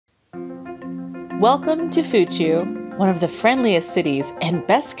Welcome to Fuchu, one of the friendliest cities and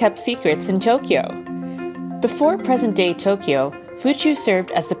best kept secrets in Tokyo. Before present-day Tokyo, Fuchu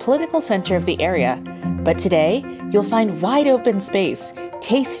served as the political center of the area, but today you'll find wide-open space,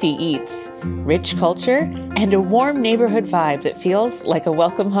 tasty eats, rich culture, and a warm neighborhood vibe that feels like a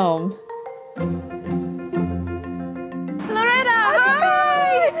welcome home.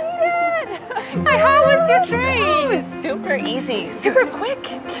 Hi, how was your train? It was super easy, super quick.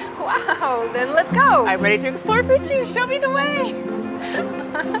 Wow, then let's go. I'm ready to explore Fuchu. Show me the way.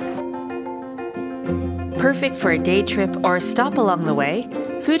 Perfect for a day trip or a stop along the way,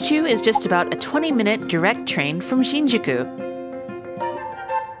 Fuchu is just about a 20-minute direct train from Shinjuku.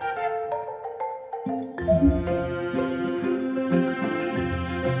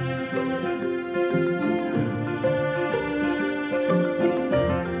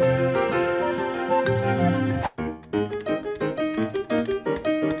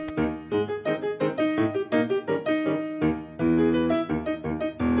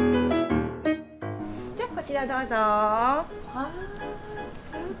 So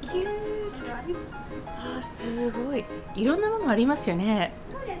cute, right? すごい。いろんなものありますよね。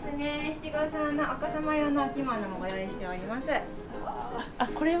そうですね。七五三のお子様用のお着物もご用意しております。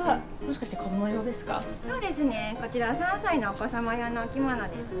これはもしかして子供用ですか？そうですね。こちら3歳のお子様用のお着物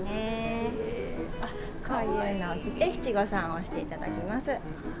ですね。こういうのを着て七五三をしていただきます。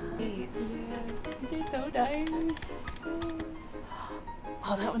These are so nice.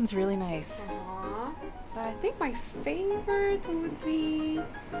 Oh, that one's really nice. But I think my favorite would be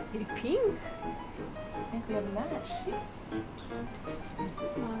maybe pink. I think we have a match. This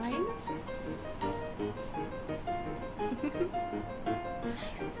is mine.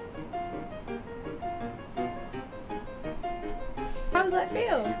 Nice. How does that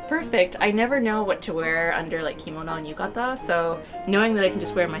feel? Perfect. I never know what to wear under like kimono and yukata, so knowing that I can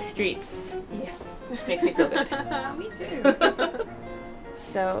just wear my streets, yes, makes me feel good. Me too.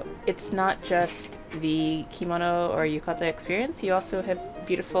 So it's not just the kimono or yukata experience, you also have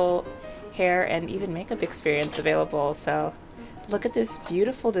beautiful hair and even makeup experience available. So look at this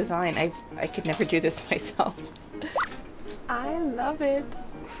beautiful design. I could never do this myself. I love it.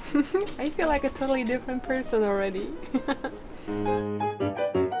 I feel like a totally different person already.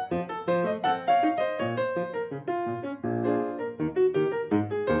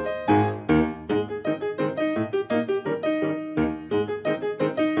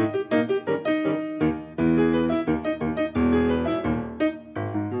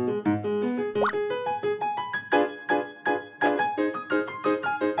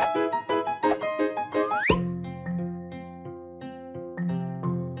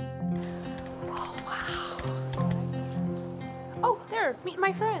 Meet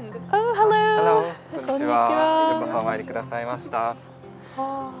my friend. Oh, hello. こんにちは。ようこそお参りくださいました。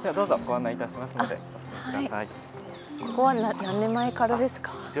ではどうぞご案内いたしますのでお進みください。ここは何年前からです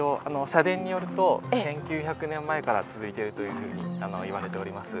か？一応社殿によると1900年前から続いているというふうに言われてお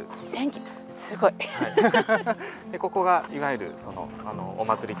ります。すごい。はい、でここがいわゆるそのお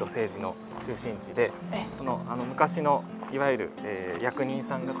祭りと政治の中心地で、その昔のいわゆる、役人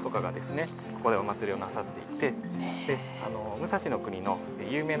さんとかがですねここでお祭りをなさっていて、で武蔵の国の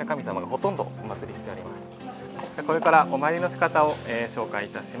有名な神様がほとんどお祭りしております。これからお参りの仕方を、紹介い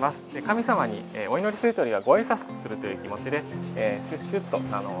たします。で神様に、お祈りするというよりはご挨拶するという気持ちで、シュッシュッと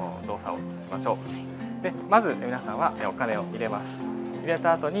動作をしましょう。でまず皆さんは、お金を入れます。入れ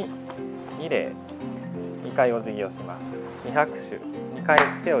た後に2礼、2回お辞儀をします。2拍手、2回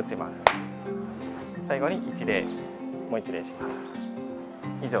手を打ちます。最後に1礼、もう1礼しま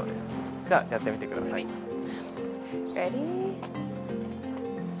す。以上です。じゃあやってみてください。Ready?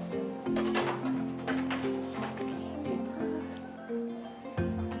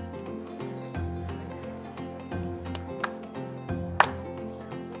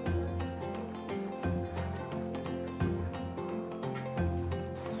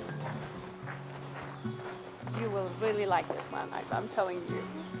 You will really like this one, I'm telling you.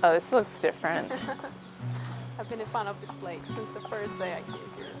 Oh, this looks different. I've been a fan of this place since the first day I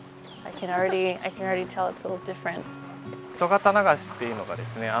came here. I can already tell it's a little different. 人型流しっていうのがで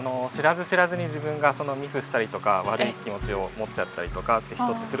すね、知らず知らずに自分がそのミスしたりとか悪い気持ちを持っちゃったりとかって人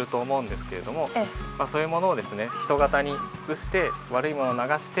ってすると思うんですけれども、そういうものをですね人型に移して悪いものを流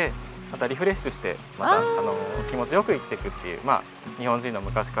してまたリフレッシュしてまた気持ちよく生きていくっていう、日本人の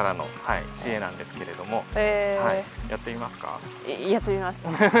昔からの、知恵なんですけれども、やってみますか？やってみます。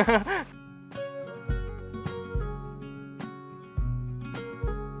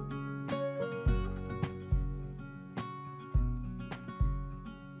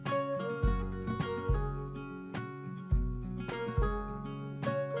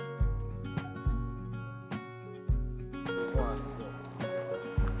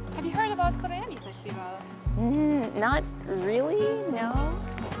about Korean festival? Not really, no.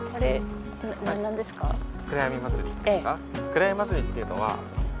 これ、何ですか？暗闇祭りですか？暗闇祭りっていうのは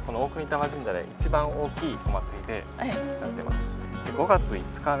この大国玉神社で一番大きいお祭りでやってます。で5月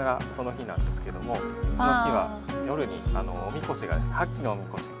5日がその日なんですけども、その日は夜におみこしがですね、8基のおみ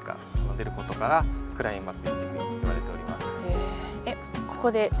こしが出ることから暗闇祭りというふうに言われております。こ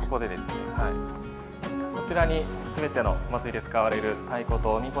こでですね、はい。こちらにすべてのお祭りで使われる太鼓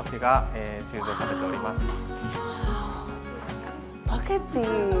とおみこしが、収蔵されております。Look at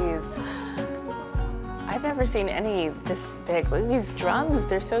these. I've never seen any this big. Look at these drums.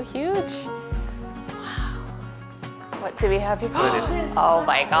 They're so huge. Wow. What do we have here? Oh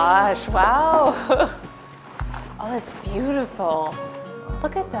my gosh. Wow. Oh, that's beautiful.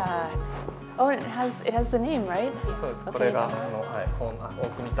 Look at that. Oh, it has the name, right? そうです。これが大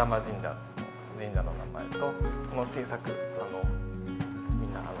国玉神社の名前と、この小さくみ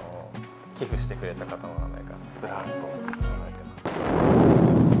んな寄付してくれた方の名前がずらっと書かれてま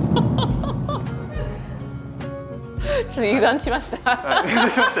す。油断しました。はい、油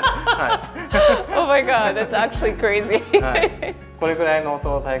断しました。はい。Oh my god, that's actually crazy. はい。これぐらいの音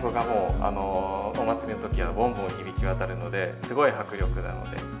の太鼓がもうお祭りの時はボンボン響き渡るので、すごい迫力なの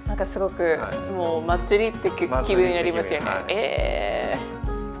で。なんかすごく、もう祭りって気分になりますよね。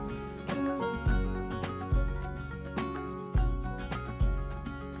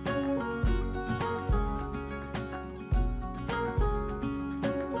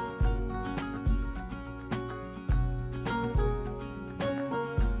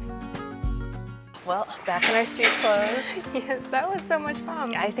Well, back in our street clothes. Yes, that was so much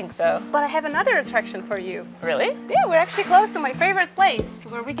fun. I think so. But I have another attraction for you. Really? Yeah, we're actually close to my favorite place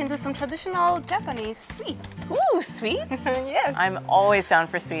where we can do some traditional Japanese sweets. Ooh, sweets? Yes. I'm always down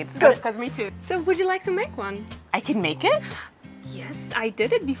for sweets. Good, because me too. So would you like to make one? I can make it? Yes, I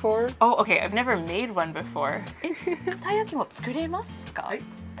did it before. Oh, okay. I've never made one before. たい焼きも作れますか？はい。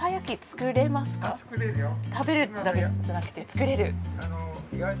たい焼き作れますか？作れるよ。食べるだけじゃなくて作れる。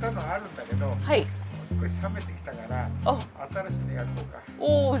焼いたのあるんだけど、はい。少し冷めてきたから、新しいの焼こうか。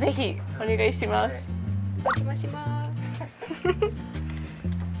おお、ぜひお願いします。お邪魔します。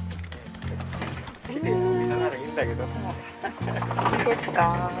綺麗なお店ならいいんだけど。いいです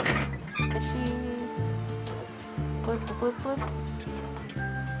か？私、プッププップ。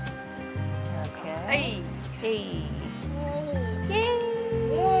Okay。はい。はい。イエ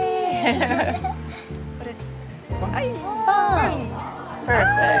ーイ。はい。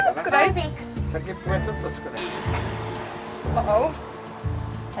Perfect. 少ない。先っぽはちょっと少ない。Uh-oh.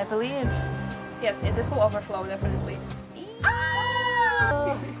 I believe. Yes, this will overflow definitely.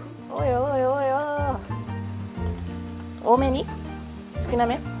 おいおいおいおい。多めに？少な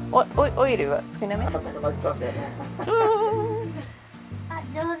め？オイルは少なめ？硬くなっちゃうんだよね。あ、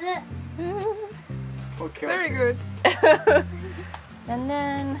上手。Very good. And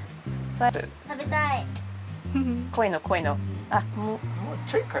then 食べたい。濃いの。あ、もう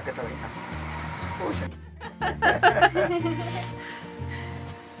ちょいかけたらいいな。少し。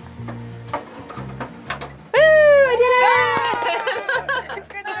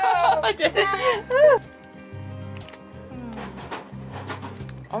Good job. I did it.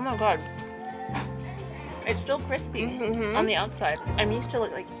 Oh my god. It's still crispy on the outside. I'm used to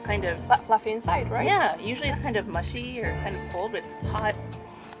like kind of Fluffy inside, right? yeah, usually it's kind of mushy or kind of cold, but it's hot.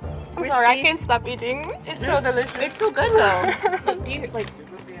 I'm sorry, I crispy. can't stop eating. It's so delicious. It's so good though. Like, do you like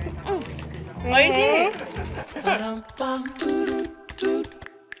Oishi.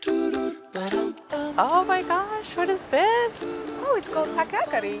 Oh my gosh, what is this? Oh, it's called Take a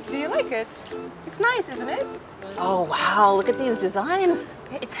Kari. Do you like it? It's nice, isn't it? Oh wow, look at these designs.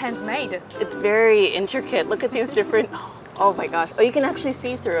 It's handmade. It's very intricate. Look at these different. Oh my gosh. Oh, you can actually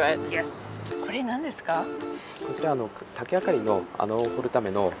see through it. Yes. これ何ですか？こちら竹あかりの掘るた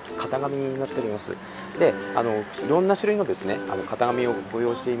めの型紙になっております。で、いろんな種類のですね型紙をご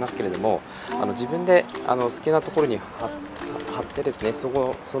用意していますけれども、自分で好きなところに貼ってですね、そ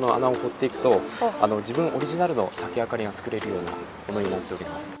の穴を掘っていくと、自分オリジナルの竹あかりが作れるようなものになっており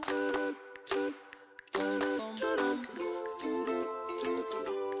ます。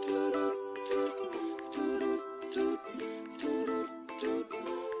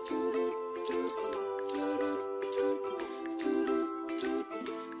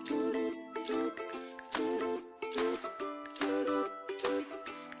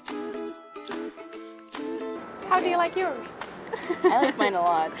How do you like yours? I like mine a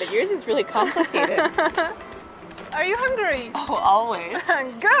lot, but yours is really complicated. Are you hungry? Oh, always.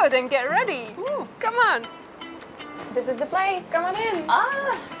 Good, and get ready. Come on. This is the place. Come on in.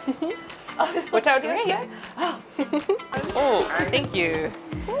 Ah. Oh, this Watch out your great. step. Oh, thank you.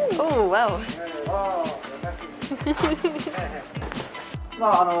 Oh, wow. ま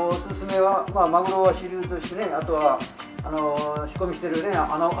あおすすめはマグロは主流としてね、あとは仕込みしてるね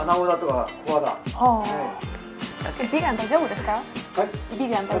穴子だとかコアだ。ビガン大丈夫ですか？はい。ビ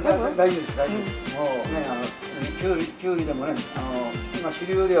ガン大丈夫？大丈夫です。大丈夫です。もうねきゅうりでもね今主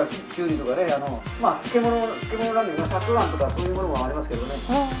流ではきゅうりとかね漬物なんでたくあんとかそういうものもありますけどね。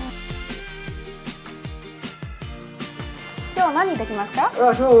今日何できますか？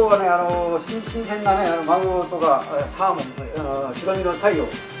今日はね新鮮なねマグロとかサーモン白身の鯛を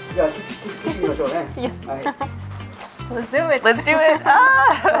じゃあ切ってみましょうね。Yes. はい。Let's do it. Let's do it.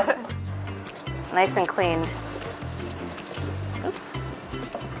 Ah! Nice and clean.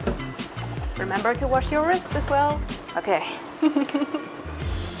 Remember to wash your wrist as well. Okay.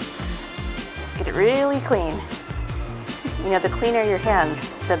 Get it really clean. You know, the cleaner your hands,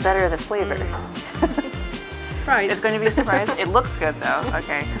 the better the flavor. Right. It's going to be a surprise. It looks good though.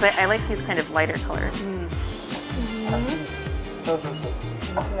 Okay. Because I like these kind of lighter colors. そうそうそ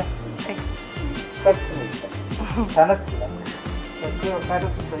う。楽しくね。手を軽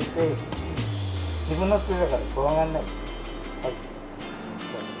く添えて自分の手だから怖がらない。はい。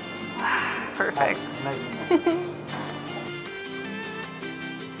Perfect.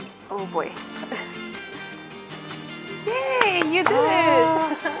 Oh boy. Yay, you did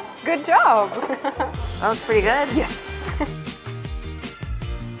it. Good job. That was pretty good. Yes.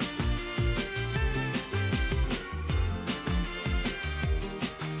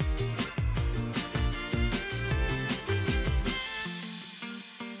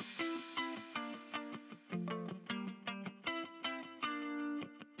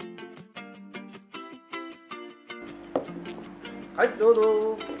 はい、どう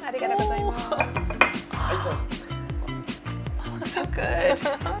ぞ。ありがとうございます。はい、どうぞ。 So good.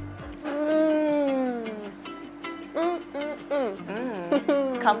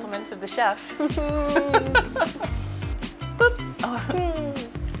 Compliments of the chef.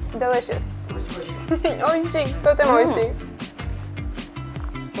 Delicious. 美味しい。とても美味しい。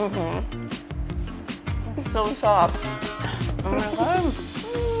So soft. Oh my god.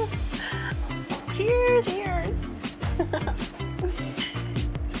 Cheers. Cheers.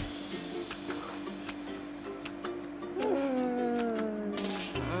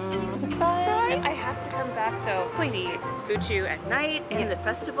 I have to come back though. Please. See Fuchu at night and the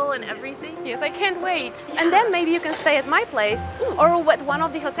festival and everything. Yes, I can't wait. And then maybe you can stay at my place or at one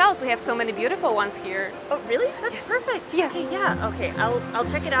of the hotels. We have so many beautiful ones here. Oh really? That's perfect. Yes. Okay, yeah. Okay, I'll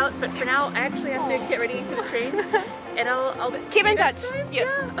check it out. But for now, I actually have to get ready for the train, and I'll Keep in touch. Yes.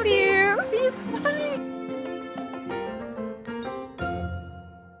 Yeah. See you. See you. Bye.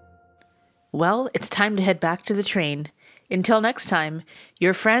 Well, it's time to head back to the train. Until next time,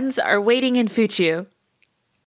 your friends are waiting in Fuchu.